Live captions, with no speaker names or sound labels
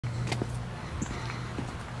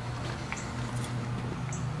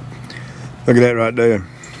Look at that right there.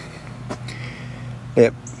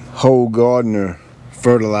 That whole gardener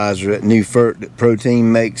fertilizer, that new fert that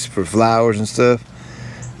Protein makes for flowers and stuff,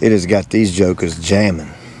 it has got these jokers jamming.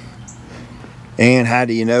 And how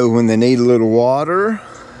do you know when they need a little water?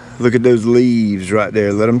 Look at those leaves right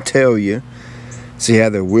there. Let them tell you. See how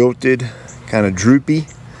they're wilted, kind of droopy?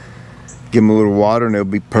 Give them a little water and they'll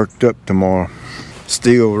be perked up tomorrow.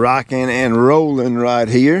 Still rocking and rolling right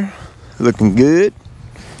here. Looking good.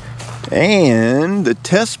 And the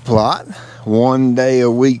test plot, 1 day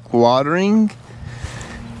a week watering,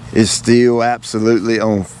 is still absolutely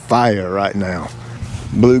on fire right now.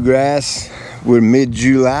 Bluegrass, we're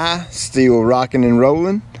mid-July, still rocking and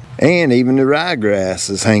rolling. And even the ryegrass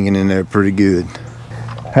is hanging in there pretty good.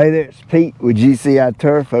 Hey there, it's Pete with GCI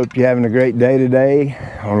Turf. Hope you're having a great day today.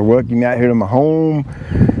 I want to welcome you out here to my home.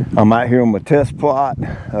 I'm out here on my test plot,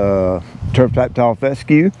 turf type tall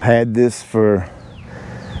fescue. Had this for,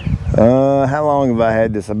 how long have I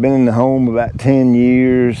had this? I've been in the home about 10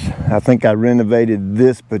 years. I think I renovated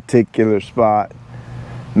this particular spot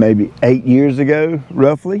maybe 8 years ago,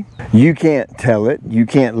 roughly. You can't tell it, you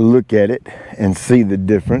can't look at it and see the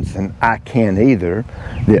difference, and I can't either.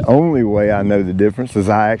 The only way I know the difference is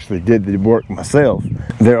I actually did the work myself.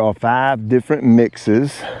 There are 5 different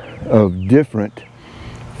mixes of different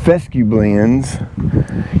fescue blends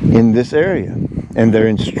in this area, and they're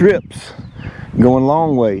in strips going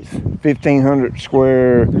long ways, 1,500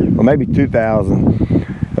 square, or maybe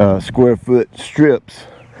 2,000 square foot strips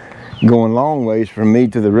going long ways from me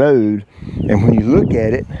to the road. And when you look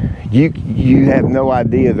at it, you have no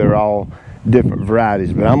idea they're all different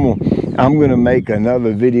varieties. But I'm gonna make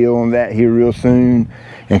another video on that here real soon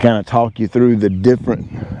and kind of talk you through the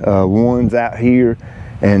different ones out here,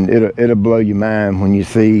 and it'll blow your mind when you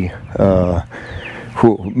see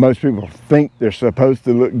most people think they're supposed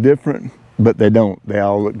to look different, but they don't. They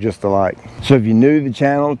all look just alike. So if you're new to the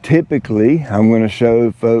channel, typically I'm going to show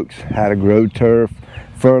folks how to grow turf,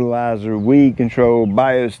 fertilizer, weed control,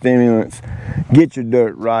 biostimulants, get your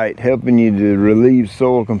dirt right, helping you to relieve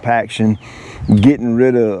soil compaction, getting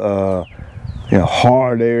rid of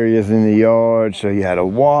hard areas in the yard, show you how to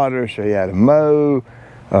water, show you how to mow.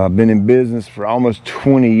 Been in business for almost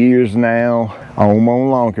 20 years now. I own my own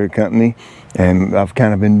lawn care company, and I've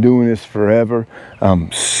kind of been doing this forever.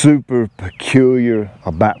 I'm super peculiar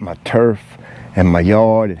about my turf and my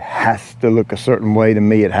yard. It has to look a certain way to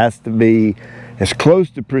me. It has to be as close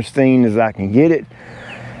to pristine as I can get it.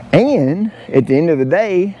 And at the end of the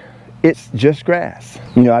day, it's just grass.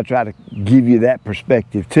 You know, I try to give you that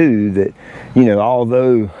perspective too, that, you know,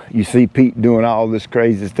 although you see Pete doing all this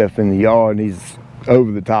crazy stuff in the yard and he's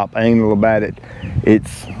over the top anal about it,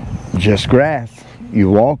 it's just grass. You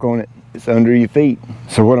walk on it, it's under your feet.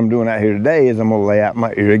 So what I'm doing out here today is I'm gonna lay out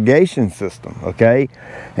my irrigation system, okay?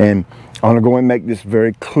 And I'm gonna go and make this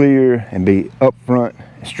very clear and be upfront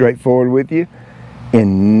and straightforward with you.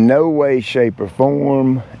 In no way, shape, or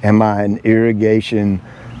form am I an irrigation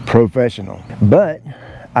professional, but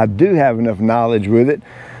I do have enough knowledge with it.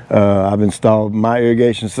 I've installed my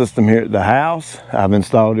irrigation system here at the house. I've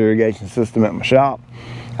installed the irrigation system at my shop.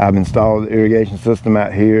 I've installed the irrigation system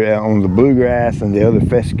out here on the bluegrass and the other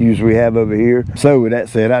fescues we have over here. So with that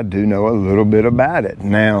said, I do know a little bit about it.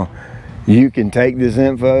 Now, you can take this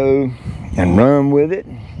info and run with it.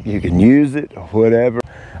 You can use it or whatever.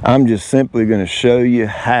 I'm just simply going to show you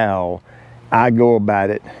how I go about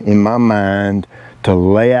it in my mind to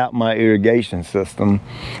lay out my irrigation system.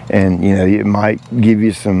 And you know, it might give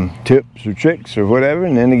you some tips or tricks or whatever,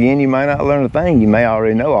 and then again, you might not learn a thing. You may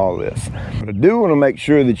already know all this. What I do want to make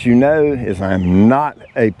sure that you know is I'm not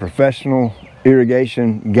a professional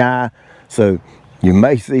irrigation guy, so you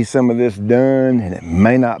may see some of this done and it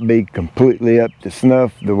may not be completely up to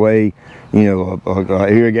snuff the way, you know, a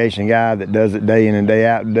irrigation guy that does it day in and day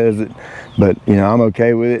out does it, but you know, I'm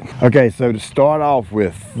okay with it. Okay, so to start off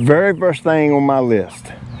with, very first thing on my list,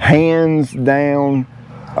 hands down,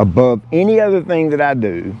 above any other thing that I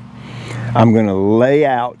do, I'm going to lay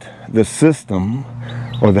out the system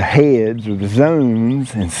or the heads or the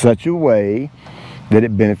zones in such a way that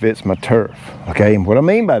it benefits my turf, okay? And what I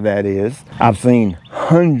mean by that is, I've seen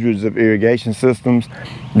hundreds of irrigation systems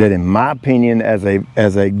that, in my opinion, as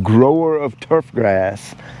a grower of turf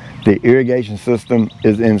grass, the irrigation system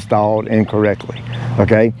is installed incorrectly,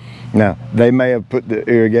 okay? Now, they may have put the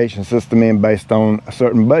irrigation system in based on a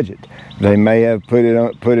certain budget. They may have put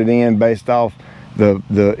it in based off the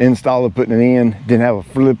installer putting it in didn't have a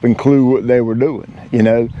flipping clue what they were doing, you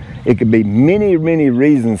know? It could be many, many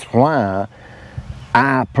reasons why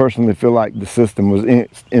I personally feel like the system was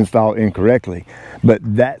installed incorrectly, but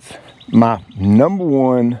that's my number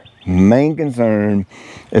one main concern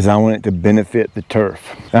is I want it to benefit the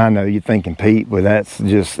turf. I know you're thinking, Pete, well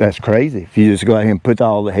that's crazy. If you just go ahead and put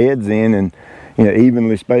all the heads in and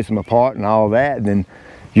evenly space them apart and all that, then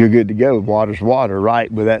you're good to go. Water's water,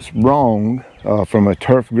 right? But that's wrong from a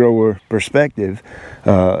turf grower perspective,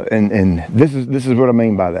 and this is what I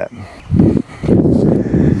mean by that.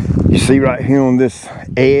 You see right here on this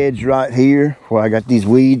edge right here, where I got these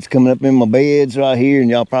weeds coming up in my beds right here, and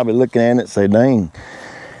y'all probably looking at it and say, dang,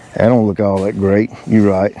 that don't look all that great. You're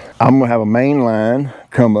right. I'm gonna have a main line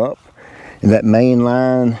come up, and that main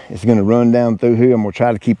line is gonna run down through here. I'm gonna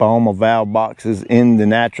try to keep all my valve boxes in the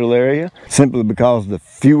natural area, simply because the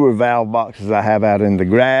fewer valve boxes I have out in the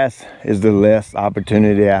grass is the less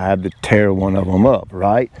opportunity I have to tear one of them up,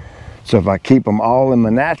 right? So if I keep them all in my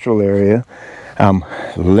natural area, I'm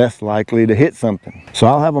less likely to hit something. So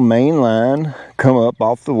I'll have a main line come up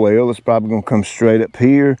off the well. It's probably gonna come straight up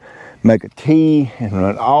here, make a T, and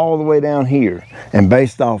run all the way down here. And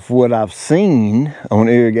based off what I've seen on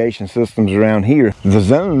irrigation systems around here, the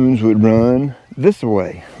zones would run this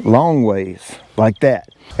way, long ways, like that.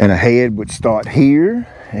 And a head would start here,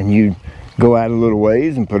 and you go out a little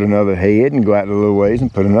ways and put another head, and go out a little ways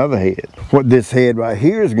and put another head. What this head right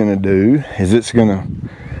here is gonna do is it's gonna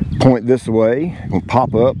point this way,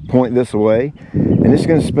 pop up, point this way, and it's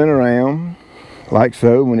going to spin around like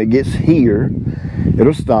so. When it gets here,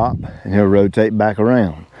 it'll stop and it'll rotate back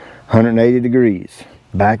around 180 degrees,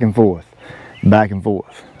 back and forth,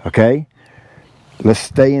 okay? Let's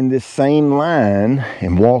stay in this same line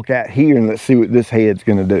and walk out here, and let's see what this head's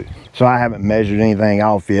going to do. So I haven't measured anything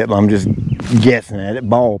off yet, but I'm just guessing at it,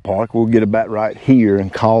 ballpark. We'll get about right here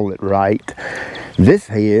and call it right. This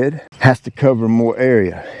head has to cover more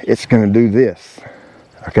area. It's going to do this,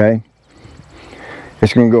 okay?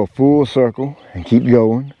 It's going to go a full circle and keep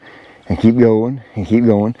going and keep going and keep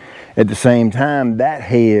going. At the same time, that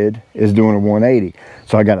head is doing a 180.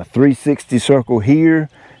 So I got a 360 circle here.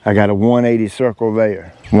 I got a 180 circle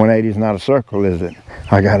there. 180 is not a circle, is it?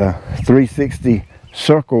 I got a 360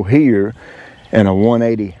 circle here and a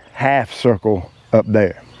 180 half circle up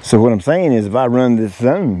there. So what I'm saying is, if I run this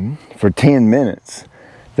zone for 10 minutes,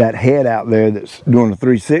 that head out there that's doing a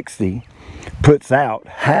 360 puts out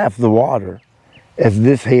half the water as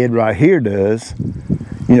this head right here does,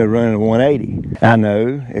 running a 180. I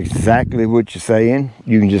know exactly what you're saying.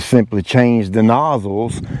 You can just simply change the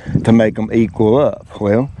nozzles to make them equal up.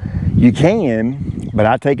 Well, you can, but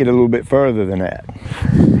I take it a little bit further than that.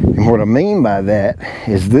 And what I mean by that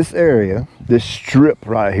is this area, this strip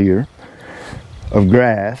right here of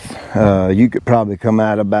grass, you could probably come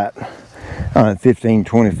out about 15,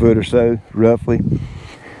 20 foot or so, roughly.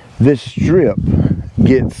 This strip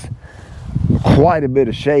gets quite a bit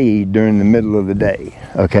of shade during the middle of the day,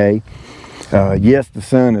 okay? Yes, the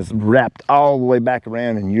sun is wrapped all the way back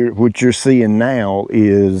around, and what you're seeing now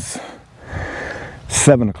is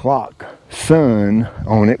 7 o'clock sun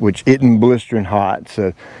on it, which isn't blistering hot,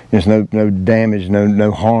 so there's no damage,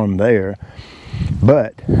 no harm there.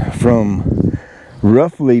 But from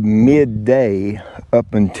roughly midday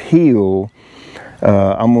up until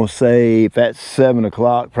I'm gonna say, if that's 7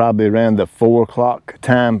 o'clock, probably around the 4 o'clock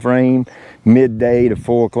time frame, midday to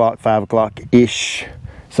 4 o'clock, 5 o'clock ish,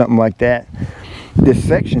 something like that. This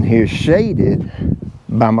section here is shaded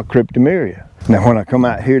by my cryptomeria. Now when I come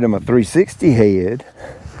out here to my 360 head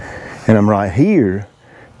and I'm right here,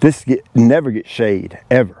 this never gets shade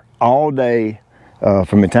ever, all day.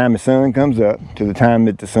 From the time the sun comes up to the time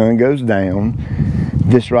that the sun goes down,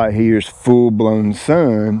 this right here is full-blown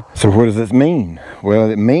sun. So what does this mean? Well,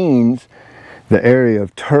 it means the area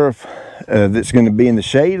of turf that's going to be in the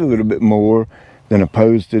shade a little bit more than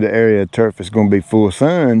opposed to the area of turf that's going to be full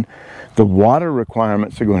sun, the water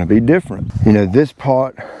requirements are going to be different. This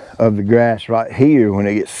part of the grass right here, when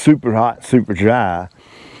it gets super hot, super dry,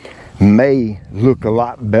 may look a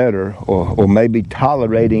lot better, or may be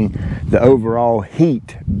tolerating the overall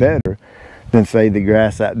heat better than, say, the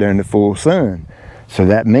grass out there in the full sun. So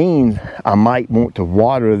that means I might want to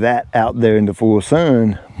water that out there in the full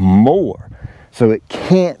sun more. So it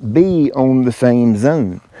can't be on the same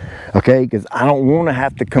zone, okay? Because I don't want to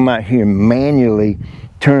have to come out here and manually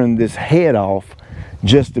turn this head off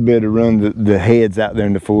just to be able to run the heads out there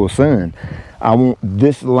in the full sun. I want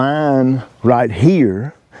this line right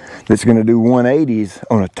here that's going to do 180s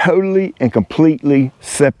on a totally and completely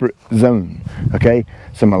separate zone, okay?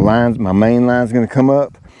 So my main line's going to come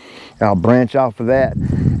up, I'll branch off of that,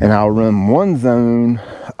 and I'll run one zone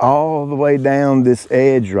all the way down this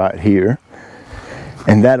edge right here,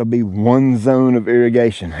 and that'll be one zone of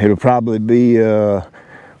irrigation. It'll probably be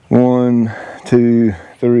 1, 2,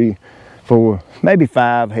 3, 4, maybe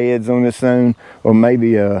 5 heads on this zone, or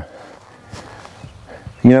maybe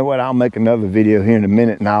You know what, I'll make another video here in a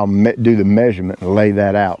minute and I'll do the measurement and lay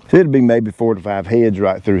that out. So it'll be maybe 4 to 5 heads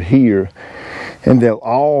right through here, and they'll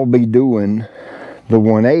all be doing the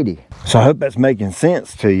 180. So I hope that's making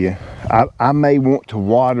sense to you. I may want to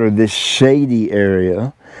water this shady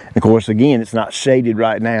area. Of course, again, it's not shaded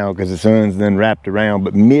right now because the sun's then wrapped around,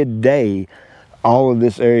 but midday, all of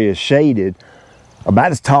this area is shaded.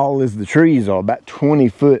 About as tall as the trees are, about 20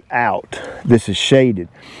 foot out, this is shaded.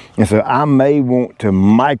 And so I may want to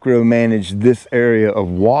micromanage this area of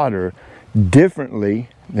water differently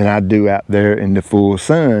than I do out there in the full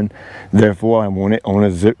sun. Therefore, I want it on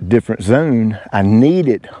a different zone. I need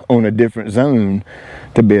it on a different zone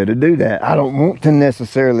to be able to do that. I don't want to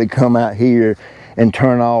necessarily come out here and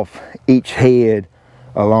turn off each head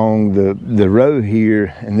along the row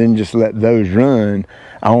here and then just let those run.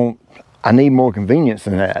 I need more convenience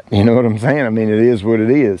than that. You know what I'm saying? I mean, it is what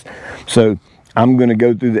it is. So I'm going to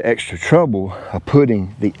go through the extra trouble of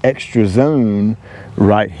putting the extra zone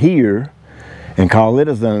right here and call it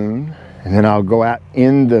a zone. And then I'll go out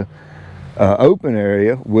in the open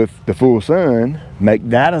area with the full sun, make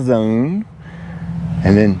that a zone.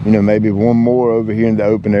 And then, you know, maybe one more over here in the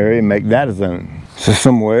open area and make that a zone. So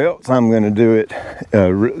somewhere else, I'm going to do it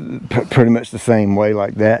pretty much the same way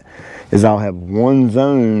like that. Is I'll have one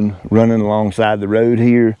zone running alongside the road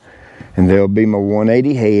here, and there'll be my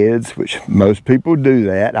 180 heads, which most people do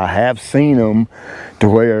that. I have seen them to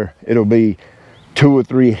where it'll be 2 or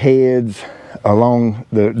 3 heads along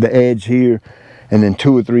the edge here, and then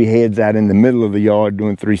 2 or 3 heads out in the middle of the yard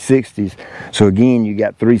doing 360s. So again, you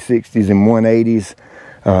got 360s and 180s,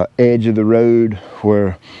 edge of the road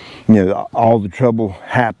where, you know, all the trouble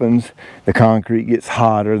happens. The concrete gets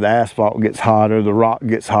hotter, the asphalt gets hotter, the rock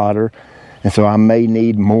gets hotter. And so I may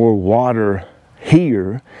need more water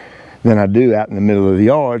here than I do out in the middle of the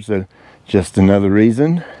yard. So just another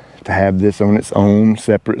reason to have this on its own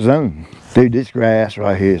separate zone. Dude, this grass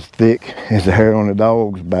right here is thick as the hair on a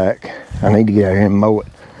dog's back. I need to get out here and mow it.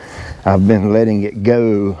 I've been letting it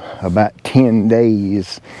go about 10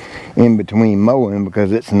 days in between mowing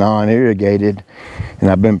because it's non-irrigated, and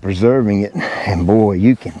I've been preserving it, and boy,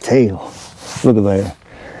 you can tell. Look at that.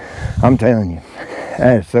 I'm telling you,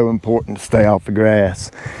 that is so important to stay off the grass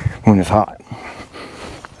when it's hot.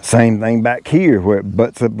 Same thing back here where it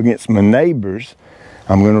butts up against my neighbors.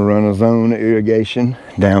 I'm going to run a zone of irrigation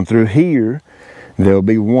down through here. There'll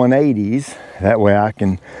be 180s. That way I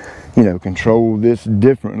can, you know, control this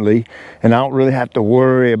differently, and I don't really have to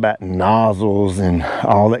worry about nozzles and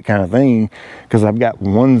all that kind of thing because I've got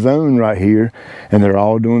one zone right here and they're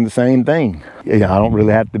all doing the same thing. You know, I don't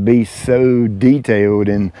really have to be so detailed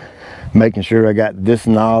in making sure I got this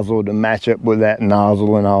nozzle to match up with that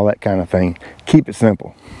nozzle and all that kind of thing. Keep it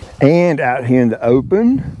simple. And out here in the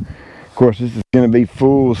open, of course, this is going to be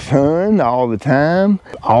full sun all the time.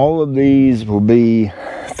 All of these will be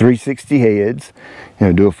 360 heads. You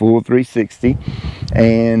know, do a full 360,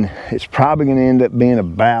 and it's probably going to end up being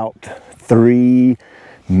about 3,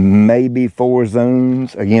 maybe 4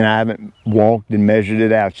 zones. Again, I haven't walked and measured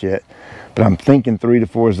it out yet, but I'm thinking 3 to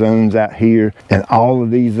 4 zones out here, and all of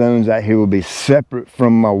these zones out here will be separate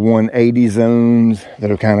from my 180 zones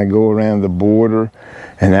that'll kind of go around the border,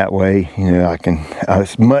 and that way, you know, I can,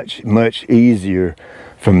 it's much easier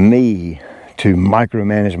for me to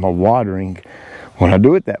micromanage my watering when I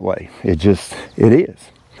do it that way. It is.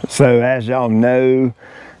 So as y'all know,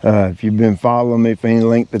 if you've been following me for any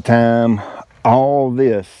length of time, all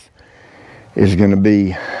this is going to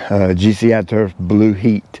be GCI Turf Blue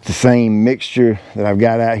Heat. It's the same mixture that I've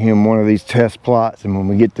got out here in one of these test plots, and when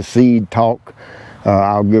we get to seed talk,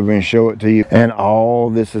 I'll go over and show it to you. And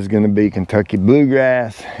all this is going to be Kentucky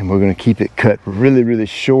bluegrass, and we're going to keep it cut really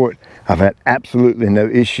short. I've had absolutely no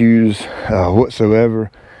issues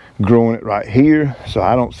whatsoever growing it right here, so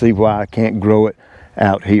I don't see why I can't grow it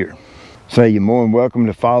out here. So you're more than welcome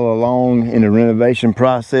to follow along in the renovation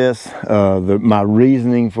process. My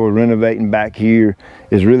reasoning for renovating back here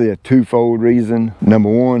is really a twofold reason. Number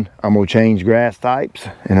one, I'm going to change grass types,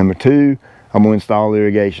 and number two, I'm going to install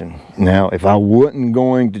irrigation. Now, if I wasn't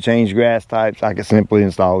going to change grass types, I could simply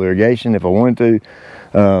install irrigation if I wanted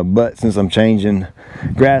to. But since I'm changing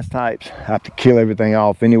grass types, I have to kill everything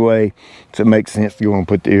off anyway. So it makes sense to go and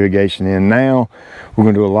put the irrigation in now. We're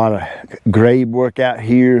going to do a lot of grade work out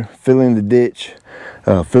here, fill in the ditch,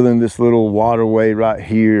 fill in this little waterway right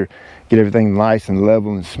here, get everything nice and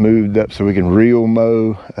level and smoothed up so we can reel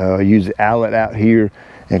mow, use the outlet out here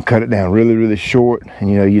and cut it down really short. And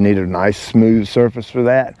you know, you need a nice smooth surface for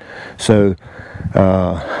that. So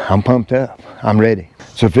I'm pumped up, I'm ready.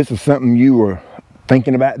 So if this is something you were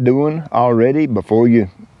thinking about doing already before you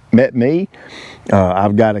met me,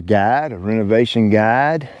 I've got a guide, a renovation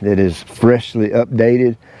guide that is freshly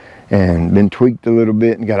updated and been tweaked a little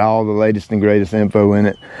bit and got all the latest and greatest info in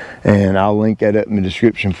it, and I'll link that up in the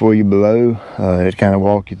description for you below. It kind of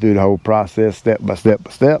walk you through the whole process step by step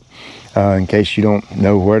by step, in case you don't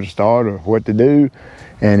know where to start or what to do,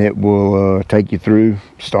 and it will take you through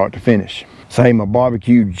start to finish. Say my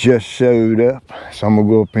barbecue just showed up, so I'm gonna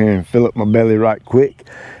go up here and fill up my belly right quick,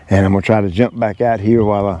 and I'm gonna try to jump back out here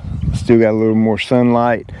while I still got a little more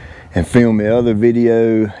sunlight and film the other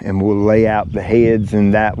video, and we'll lay out the heads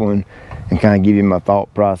in that one and kind of give you my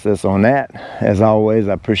thought process on that. As always,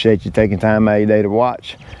 I appreciate you taking time out of your day to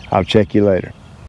watch. I'll check you later.